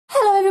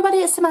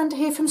everybody, it's Amanda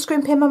here from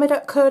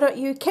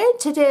Scrimpingmommy.co.uk.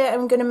 Today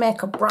I'm going to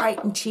make a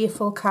bright and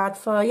cheerful card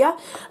for you,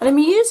 and I'm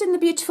using the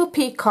beautiful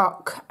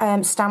Peacock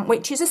stamp,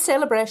 which is a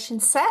celebration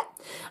set.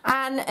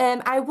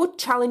 And I would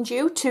challenge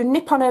you to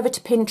nip on over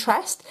to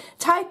Pinterest,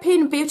 type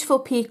in beautiful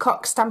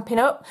Peacock Stampin'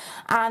 Up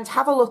and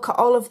have a look at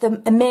all of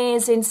the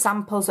amazing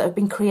samples that have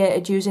been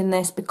created using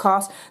this,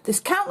 because there's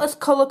countless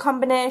colour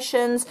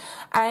combinations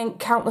and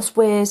countless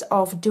ways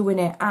of doing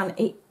it, and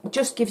it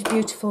just gives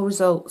beautiful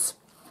results.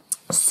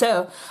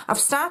 So I've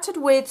started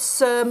with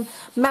some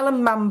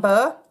Melon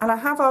Mambo, and I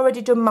have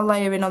already done my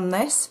layering on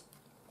this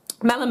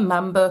Melon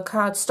Mambo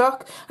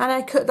cardstock, and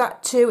I cut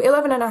that to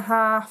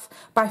 11.5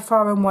 by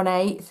 4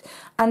 1/8,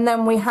 and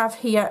then we have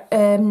here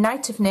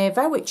Night of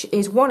Neva, which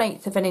is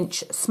 1/8 of an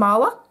inch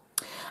smaller,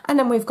 and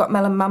then we've got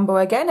Melon Mambo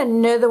again,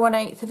 another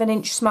 1/8 of an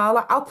inch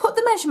smaller. I'll put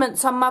the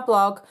measurements on my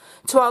blog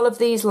to all of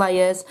these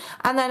layers,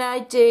 and then I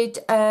did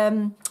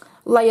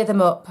layer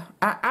them up.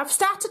 I've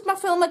started my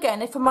film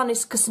again, if I'm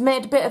honest, because I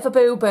made a bit of a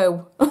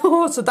boo-boo.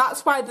 So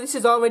that's why this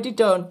is already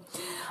done.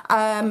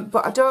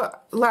 But I don't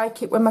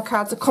like it when my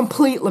cards are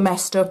completely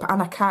messed up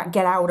and I can't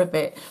get out of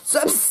it. So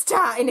I'm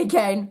starting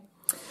again.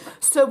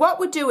 So what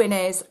we're doing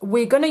is,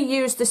 we're going to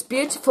use this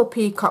beautiful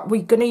peacock.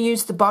 We're going to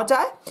use the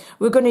body.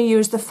 We're going to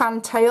use the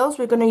fantails.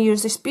 We're going to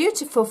use this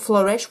beautiful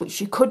flourish,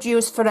 which you could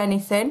use for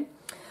anything.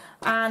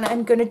 And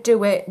I'm going to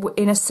do it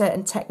in a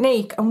certain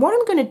technique. And what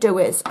I'm going to do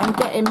is, I'm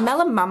getting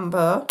Melon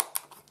Mambo,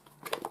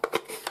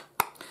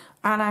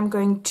 and I'm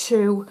going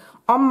to,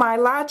 on my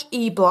large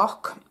E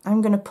block,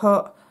 I'm going to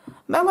put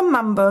Melon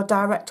Mambo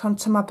direct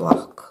onto my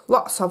block.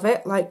 Lots of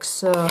it, like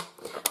so.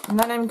 And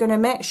then I'm going to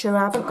make sure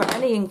I haven't got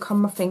any ink on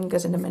my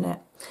fingers in a minute.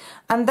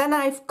 And then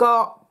I've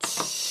got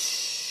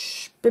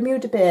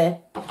Bermuda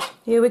Bay.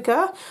 Here we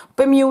go.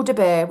 Bermuda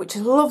Bay, which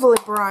is lovely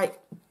bright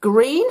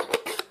green.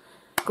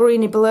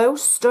 Greeny blue,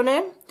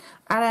 stunning,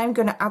 and I'm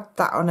going to add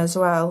that on as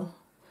well.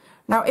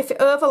 Now if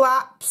it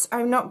overlaps,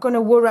 I'm not going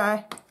to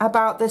worry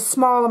about the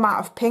small amount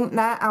of pink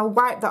there. I'll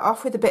wipe that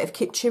off with a bit of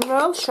kitchen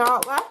roll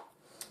shortly.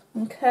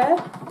 Okay,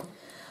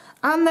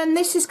 and then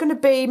this is going to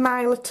be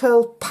my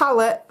little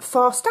palette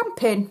for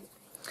stamping,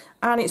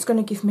 and it's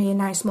going to give me a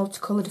nice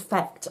multicoloured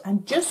effect.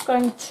 I'm just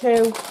going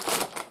to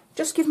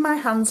give my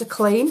hands a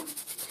clean,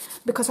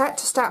 because I had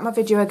to start my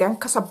video again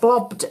because I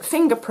blobbed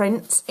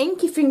fingerprints,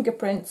 inky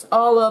fingerprints,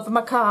 all over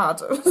my card.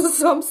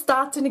 So I'm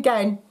starting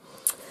again.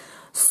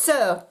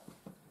 So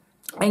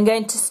I'm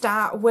going to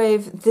start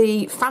with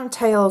the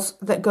fantails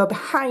that go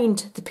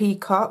behind the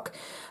peacock,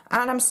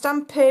 and I'm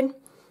stamping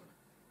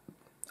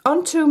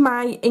onto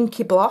my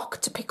inky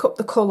block to pick up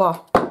the colour.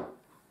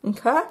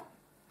 Okay,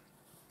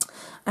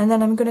 and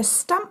then I'm going to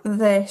stamp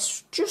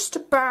this just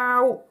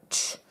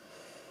about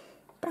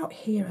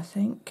here, I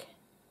think.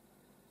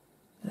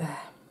 There.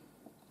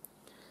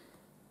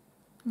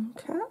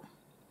 Okay,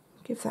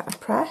 give that a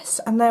press,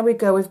 and there we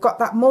go. We've got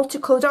that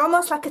multicoloured,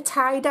 almost like a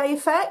tie-dye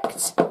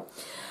effect.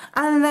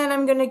 And then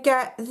I'm going to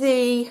get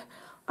the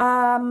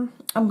I'm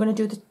going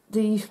to do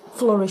the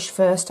flourish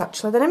first,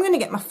 actually. Then I'm going to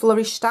get my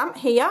flourish stamp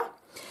here,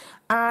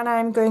 and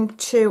I'm going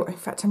to, in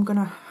fact, I'm going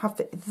to have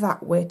it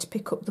that way to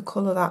pick up the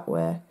colour that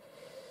way,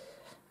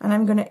 and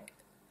I'm going to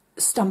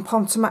stamp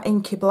onto my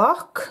inky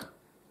block.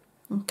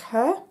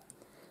 Okay,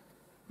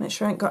 make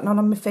sure I ain't got none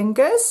on my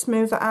fingers.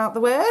 Move that out the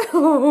way.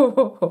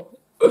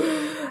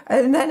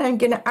 And then I'm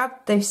going to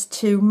add this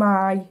to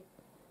my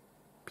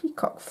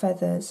peacock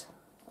feathers.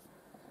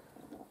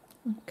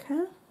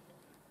 Okay.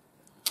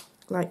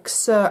 Like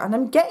so. And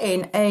I'm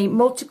getting a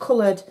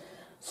multicoloured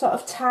sort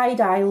of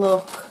tie-dye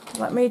look.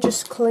 Let me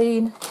just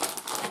clean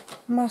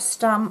my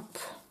stamp,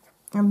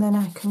 and then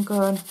I can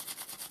go and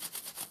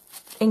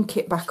ink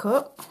it back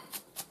up.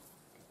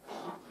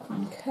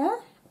 Okay.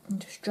 And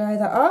just dry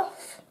that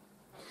off.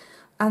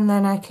 And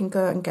then I can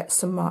go and get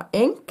some more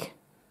ink.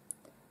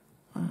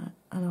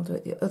 And I'll do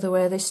it the other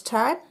way this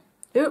time.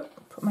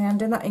 Oop, put my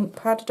hand in that ink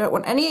pad. I don't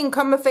want any ink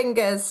on my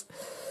fingers.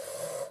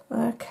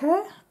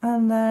 Okay,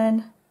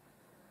 and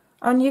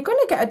you're going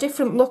to get a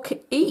different look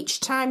each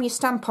time you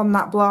stamp on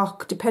that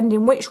block,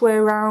 depending which way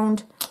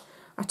around.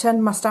 I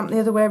turned my stamp the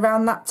other way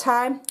around that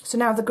time. So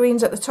now the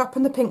green's at the top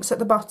and the pink's at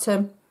the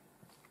bottom.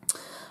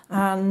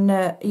 And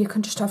you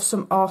can just have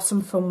some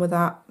awesome fun with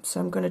that. So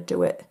I'm going to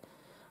do it.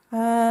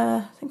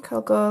 I think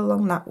I'll go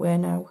along that way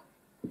now.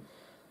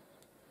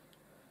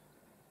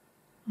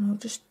 I'll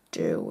just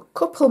do a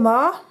couple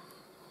more.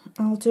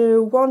 I'll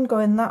do one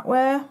going that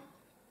way,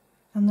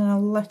 and then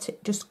I'll let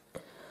it just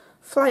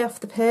fly off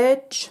the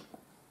page.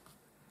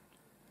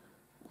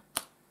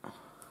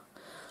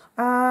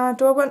 Do I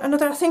want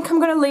another? I think I'm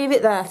going to leave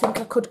it there. I think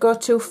I could go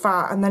too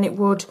far and then it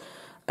would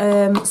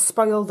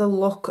spoil the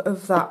look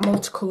of that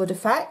multicoloured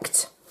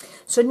effect.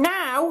 So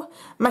now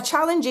my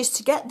challenge is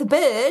to get the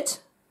bird,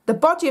 the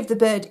body of the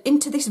bird,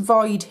 into this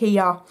void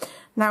here.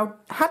 Now,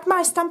 had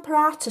my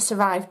Stamparatus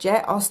arrived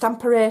yet, or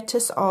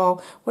Stamparatus,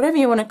 or whatever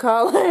you want to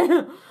call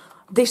it,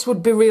 this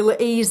would be really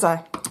easy.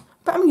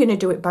 But I'm going to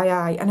do it by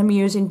eye, and I'm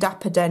using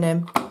Dapper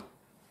Denim.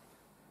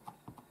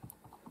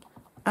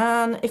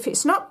 And if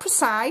it's not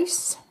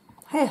precise,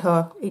 hey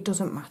ho, it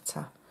doesn't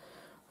matter.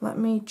 let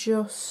me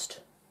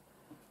just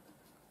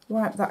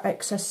wipe that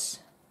excess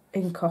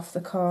ink off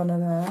the corner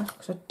there,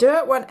 because I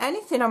don't want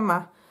anything on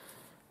my,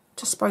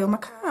 to spoil my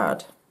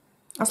card.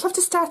 I'll have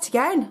to start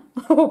again.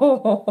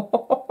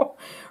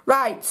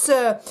 Right,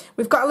 so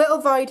we've got a little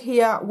void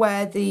here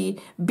where the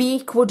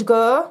beak would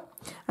go,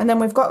 and then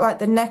we've got like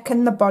the neck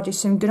and the body,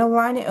 so I'm going to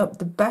line it up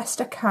the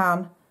best I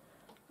can.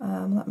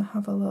 Let me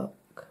have a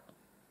look.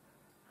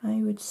 I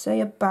would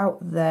say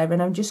about there,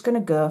 and I'm just going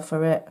to go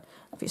for it.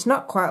 If it's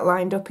not quite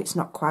lined up, it's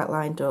not quite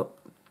lined up.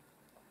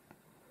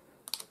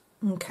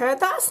 Okay,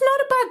 that's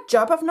not a bad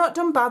job. I've not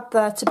done bad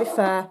there, to be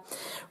fair.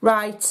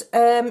 Right,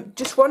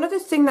 just one other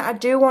thing that I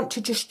do want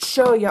to just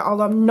show you,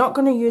 although I'm not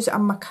going to use it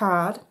on my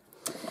card,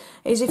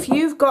 is if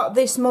you've got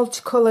this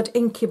multicoloured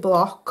inky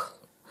block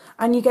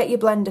and you get your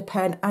blender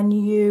pen and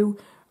you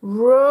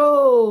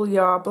roll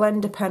your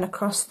blender pen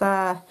across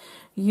there,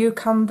 you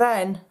can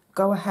then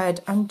go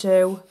ahead and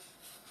do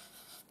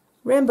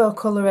rainbow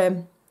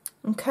colouring.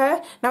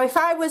 Okay, now if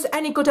I was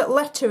any good at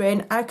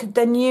lettering, I could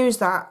then use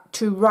that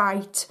to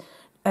write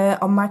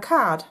on my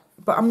card,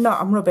 but I'm not,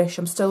 I'm rubbish,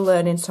 I'm still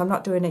learning, so I'm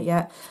not doing it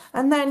yet.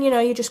 And then, you know,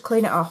 you just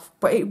clean it off,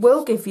 but it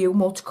will give you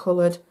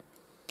multicoloured,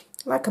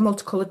 like a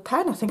multicoloured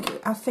pen.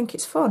 I think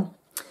it's fun.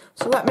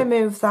 So let me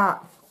move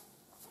that,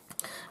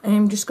 and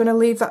I'm just going to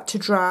leave that to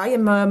dry a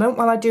moment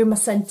while I do my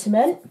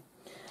sentiment.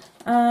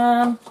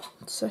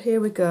 So here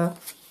we go.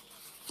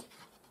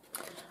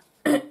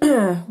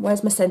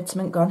 Where's my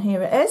sentiment gone?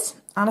 Here it is,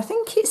 and I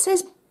think it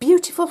says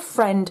beautiful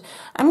friend.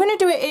 I'm going to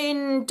do it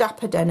in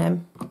Dapper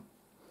Denim.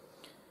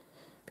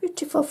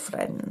 Beautiful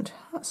friend.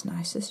 That's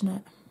nice, isn't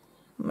it?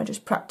 Let me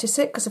just practice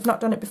it, because I've not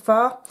done it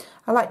before.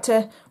 I like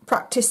to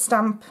practice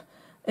stamp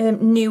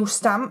new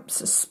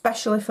stamps,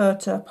 especially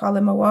photo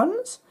polymer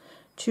ones,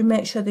 to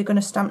make sure they're going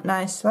to stamp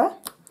nicely.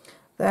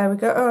 There we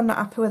go. Oh, I'm not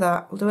happy with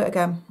that. We'll do it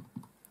again.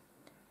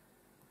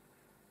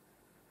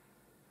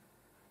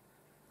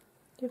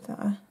 Give that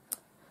a...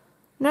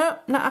 No,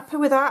 not happy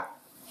with that.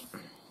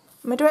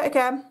 Let me do it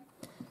again.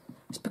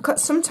 It's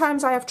because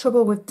sometimes I have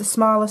trouble with the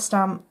smaller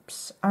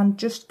stamps and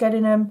just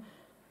getting them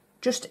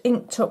just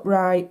inked up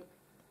right,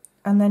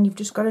 and then you've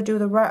just got to do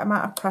the right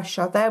amount of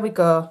pressure. There we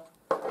go.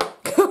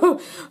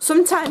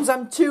 Sometimes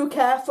I'm too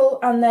careful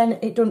and then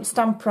it doesn't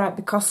stamp right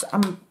because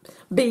I'm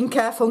being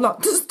careful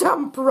not to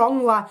stamp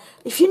wrongly,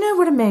 if you know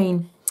what I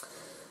mean.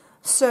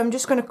 So I'm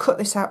just going to cut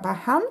this out by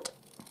hand,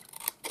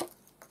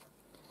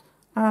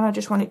 and I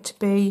just want it to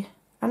be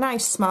a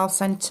nice small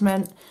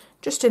sentiment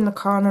just in the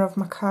corner of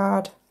my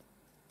card.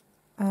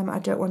 I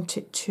don't want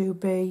it to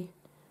be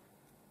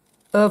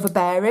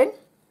overbearing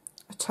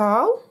at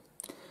all.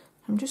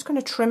 I'm just going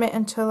to trim it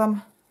until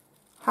I'm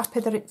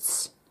happy that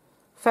it's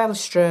fairly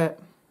straight,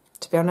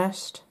 to be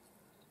honest.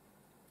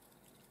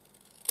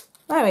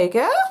 There we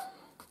go.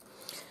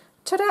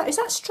 Ta-da! Is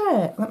that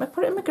straight? Let me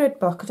put it in my grid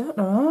book. I don't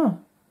know.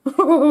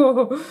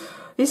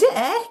 Is it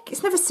heck?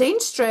 It's never seen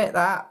straight,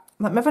 that.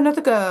 Let me have another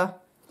go.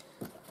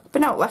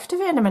 Been out left of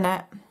it in a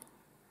minute.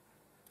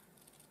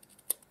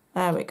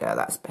 There we go,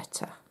 that's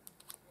better.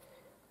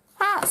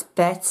 That's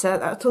better,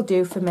 that'll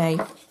do for me.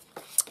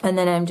 And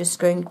then I'm just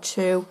going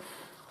to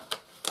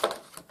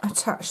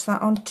attach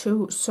that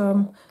onto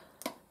some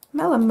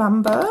melon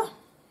mambo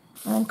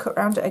and cut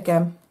round it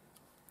again.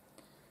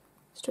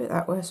 Let's do it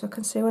that way so I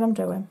can see what I'm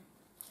doing.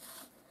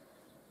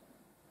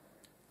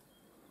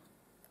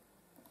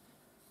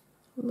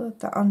 Load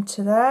that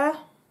onto there.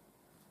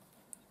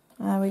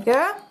 There we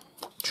go.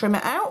 Trim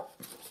it out.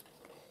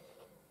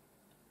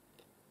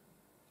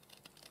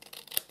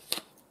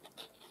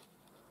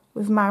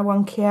 With my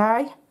wonky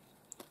eye.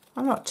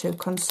 I'm not too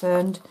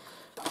concerned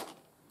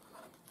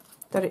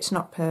that it's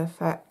not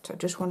perfect. I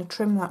just want to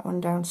trim that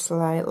one down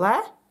slightly.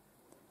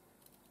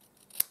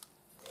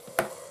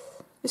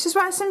 This is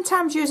why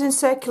sometimes using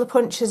circular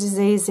punches is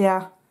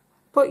easier.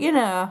 But you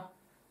know,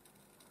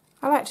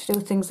 I like to do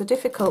things the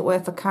difficult way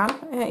if I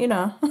can, you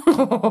know.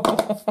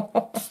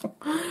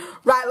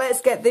 Right,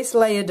 let's get this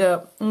layered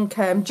up.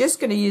 Okay, I'm just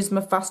going to use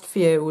my fast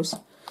fuse.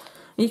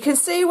 You can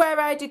see where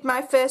I did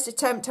my first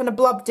attempt and I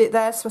blobbed it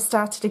there, so I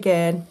started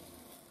again.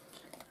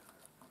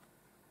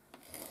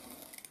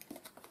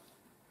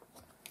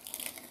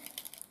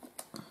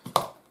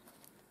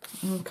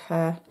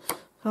 Okay,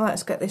 so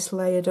let's get this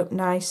layered up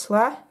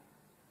nicely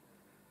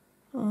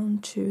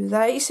onto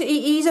there. You see,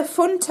 it is a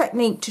fun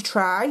technique to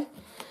try.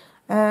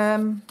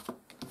 And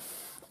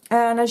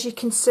as you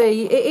can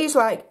see, it is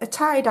like a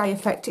tie-dye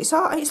effect. It's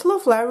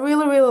lovely. I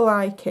really, really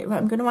like it. Right,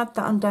 I'm going to add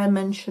that on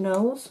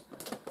dimensionals,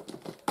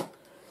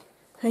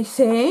 I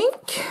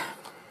think.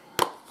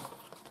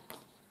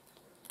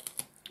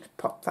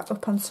 Pop that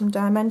up on some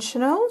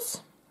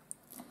dimensionals,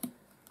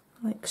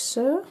 like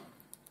so.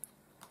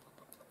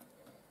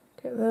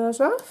 Get those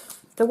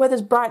off. The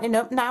weather's brightening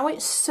up now.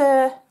 It's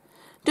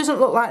doesn't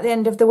look like the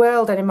end of the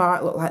world anymore.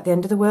 It looked like the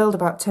end of the world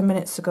about 10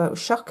 minutes ago. It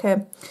was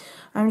shocking.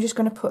 I'm just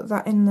going to put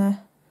that in the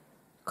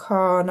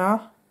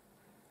corner,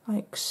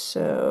 like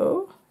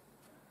so,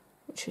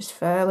 which is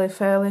fairly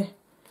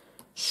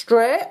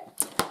straight.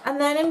 And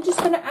then I'm just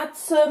going to add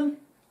some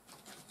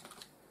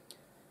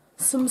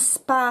some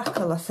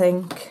sparkle, I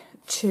think,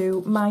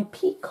 to my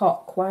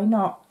peacock. Why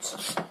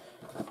not?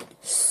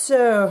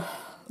 So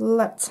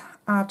let's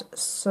add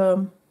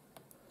some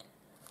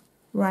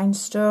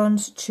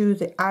rhinestones to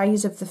the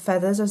eyes of the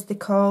feathers, as they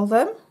call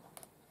them.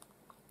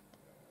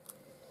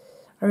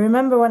 I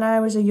remember when I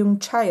was a young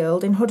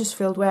child in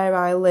Huddersfield, where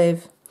I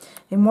live,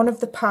 in one of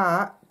the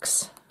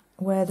parks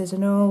where there's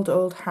an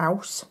old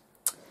house.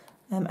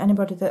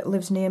 Anybody that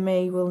lives near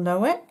me will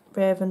know it,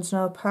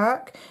 Ravensnell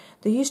Park.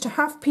 They used to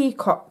have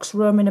peacocks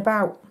roaming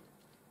about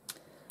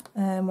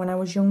when I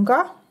was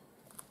younger.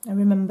 I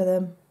remember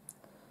them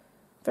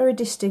very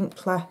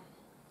distinctly.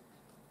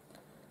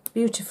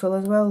 Beautiful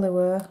as well they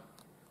were.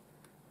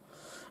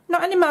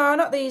 Not anymore,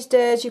 not these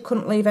days. You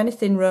couldn't leave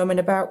anything roaming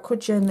about,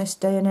 could you, in this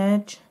day and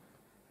age?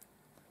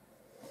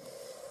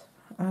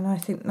 And I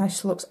think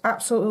this looks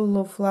absolutely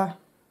lovely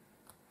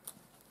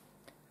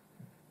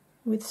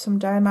with some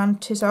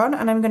diamantes on,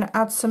 and I'm going to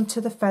add some to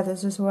the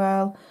feathers as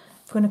well.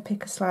 I'm going to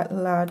pick a slightly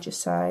larger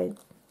side,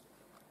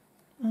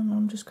 and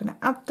I'm just going to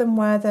add them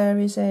where there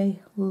is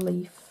a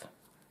leaf.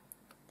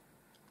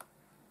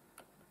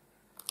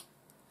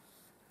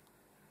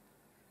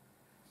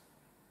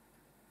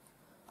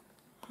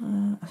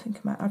 I think I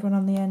might add one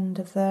on the end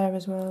of there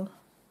as well.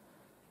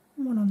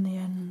 One on the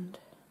end.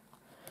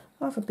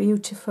 I'll have a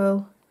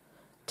beautiful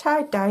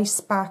tie-dye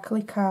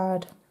sparkly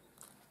card.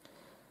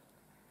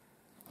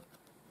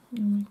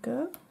 There we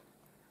go.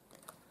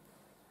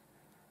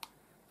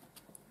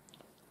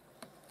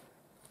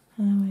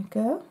 There we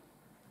go.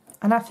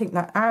 And I think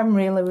that I'm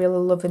really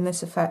loving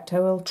this effect. I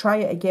will try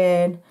it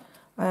again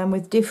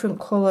with different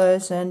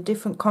colours and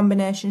different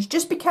combinations.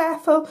 Just be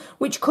careful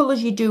which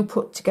colours you do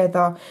put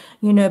together,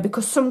 you know,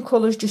 because some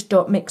colours just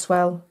don't mix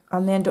well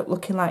and they end up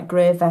looking like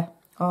gravy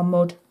or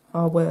mud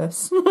or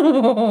worse.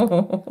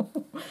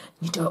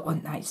 You don't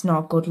want that, it's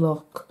not a good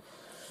look.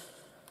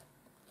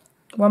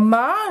 One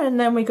more and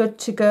then we're good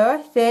to go,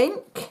 I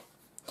think.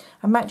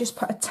 I might just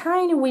put a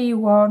tiny wee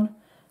one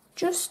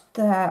just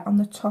there on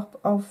the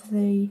top of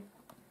the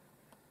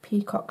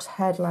peacock's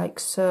head, like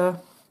so.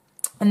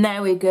 And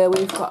there we go,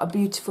 we've got a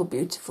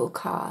beautiful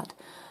card,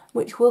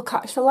 which will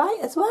catch the light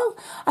as well.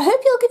 I hope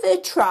you'll give it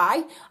a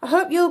try. I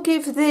hope you'll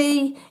give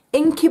the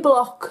Inky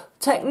block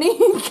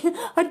technique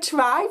a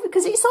try,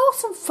 because it's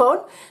awesome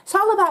fun. It's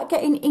all about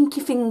getting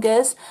inky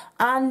fingers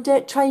and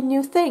trying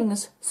new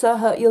things. So I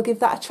hope you'll give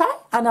that a try,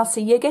 and I'll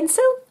see you again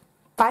soon.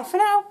 Bye for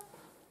now.